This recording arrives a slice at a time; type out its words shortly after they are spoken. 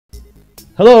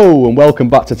Hello and welcome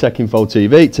back to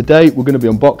TechInfoTV. Today we're going to be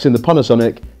unboxing the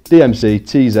PANASONIC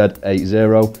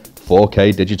DMC-TZ80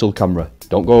 4K digital camera.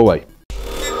 Don't go away.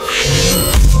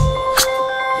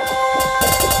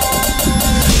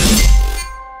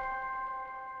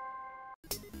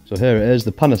 So here it is,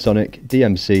 the PANASONIC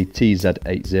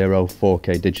DMC-TZ80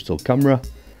 4K digital camera.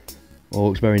 All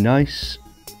looks very nice.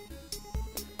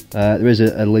 There is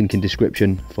a link in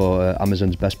description for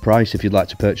Amazon's best price if you'd like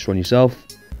to purchase one yourself.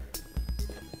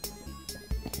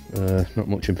 Not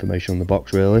much information on the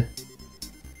box really.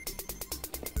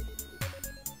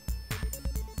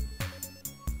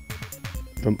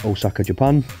 From Osaka,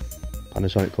 Japan,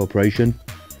 Panasonic Corporation.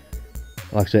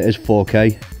 Like I say, it is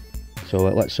 4K. So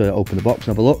let's open the box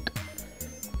and have a look.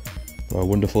 Our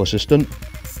wonderful assistant.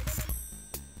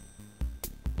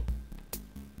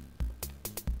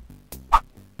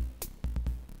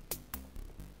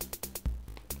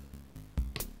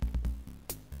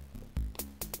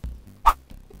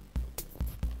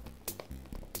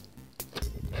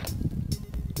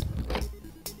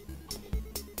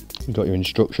 You've got your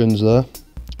instructions there.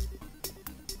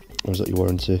 Or is that your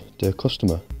warranty, dear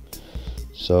customer?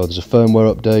 So there's a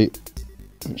firmware update,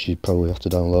 which you'd probably have to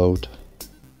download.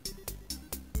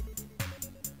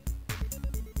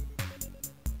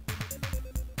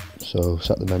 So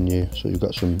set the menu, so you've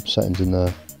got some settings in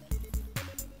there.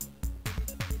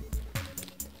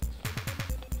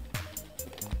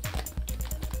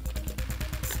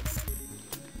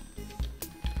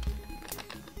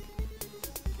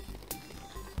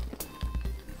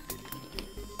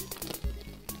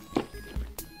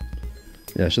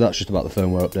 Yeah, so that's just about the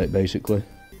firmware update basically.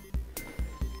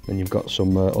 Then you've got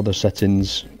some other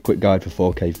settings, quick guide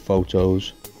for 4K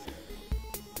photos.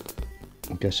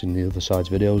 I'm guessing the other side's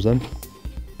videos then.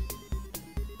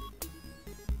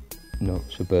 No,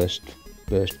 it's for burst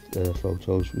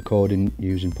photos, recording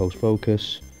using post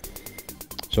focus.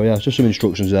 So yeah, just some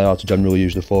instructions there how to generally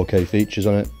use the 4K features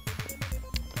on it.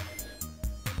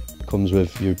 Comes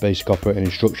with your basic operating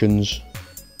instructions.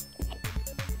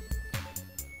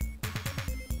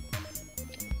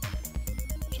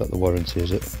 Is that the warranty,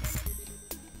 is it?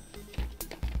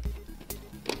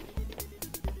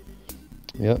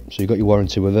 Yeah, so you got your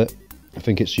warranty with it. I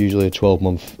think it's usually a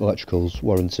 12-month electricals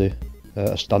warranty,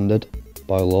 a standard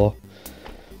by law.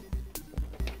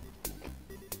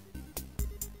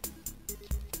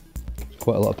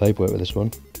 Quite a lot of paperwork with this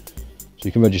one. So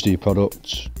you can register your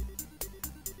product,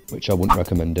 which I wouldn't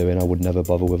recommend doing. I would never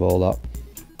bother with all that.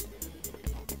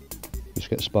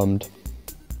 Just get spammed.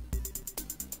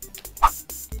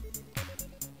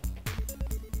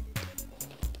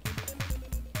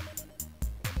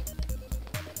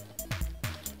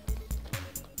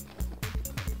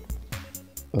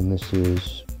 And this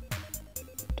is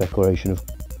declaration of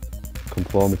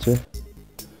conformity.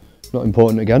 Not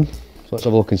important again. So let's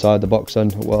have a look inside the box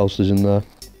then. What else is in there?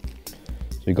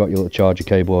 So you've got your little charger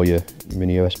cable or your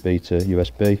mini USB to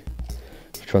USB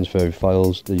for transferring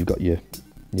files. Then you've got your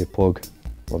plug.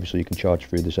 Obviously you can charge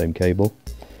through the same cable,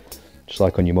 just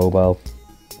like on your mobile.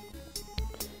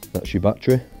 That's your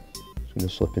battery. It's going to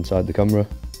slip inside the camera.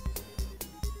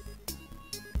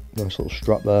 Nice little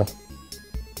strap there.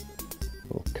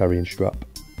 Little carrying strap.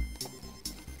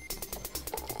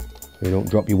 So you don't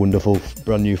drop your wonderful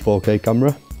brand new 4K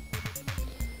camera.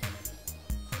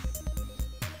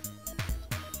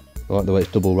 I like the way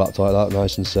it's double wrapped like that,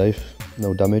 nice and safe,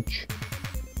 no damage.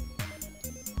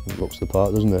 It looks the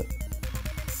part, doesn't it?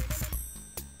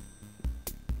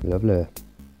 Lovely.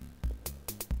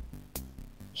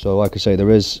 So like I say,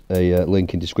 there is a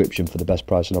link in description for the best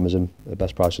price on Amazon, the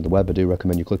best price on the web. I do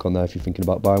recommend you click on there if you're thinking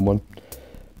about buying one.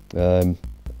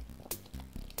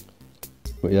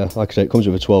 But yeah, like I say, it comes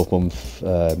with a 12-month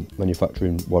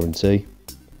manufacturing warranty.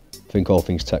 I think all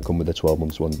things tech come with a 12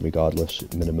 months one regardless,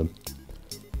 minimum.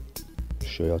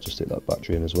 Show you how to stick that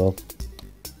battery in as well.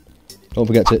 Don't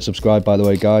forget to hit subscribe, by the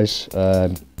way, guys.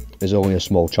 It's only a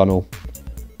small channel,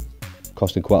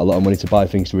 costing quite a lot of money to buy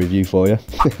things to review for you.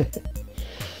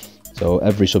 So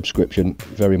every subscription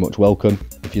very much welcome.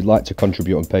 If you'd like to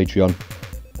contribute on Patreon,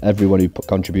 everyone who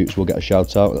contributes will get a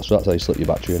shout out. That's how you slip your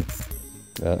battery in.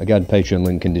 Again, Patreon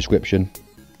link in description.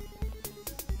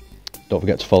 Don't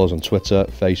forget to follow us on Twitter,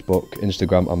 Facebook,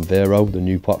 Instagram and Vero, the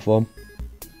new platform.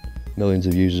 Millions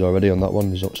of users already on that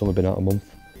one. It's only been out a month.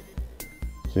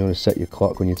 So you want to set your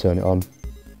clock when you turn it on.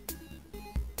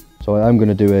 So I'm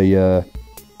going to do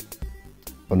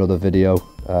another video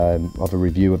of a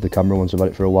review of the camera once I've had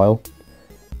it for a while.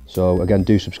 So again,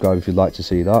 do subscribe if you'd like to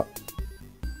see that.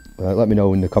 Let me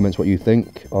know in the comments what you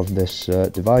think of this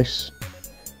device.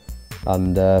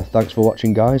 And thanks for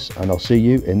watching, guys, and I'll see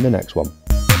you in the next one.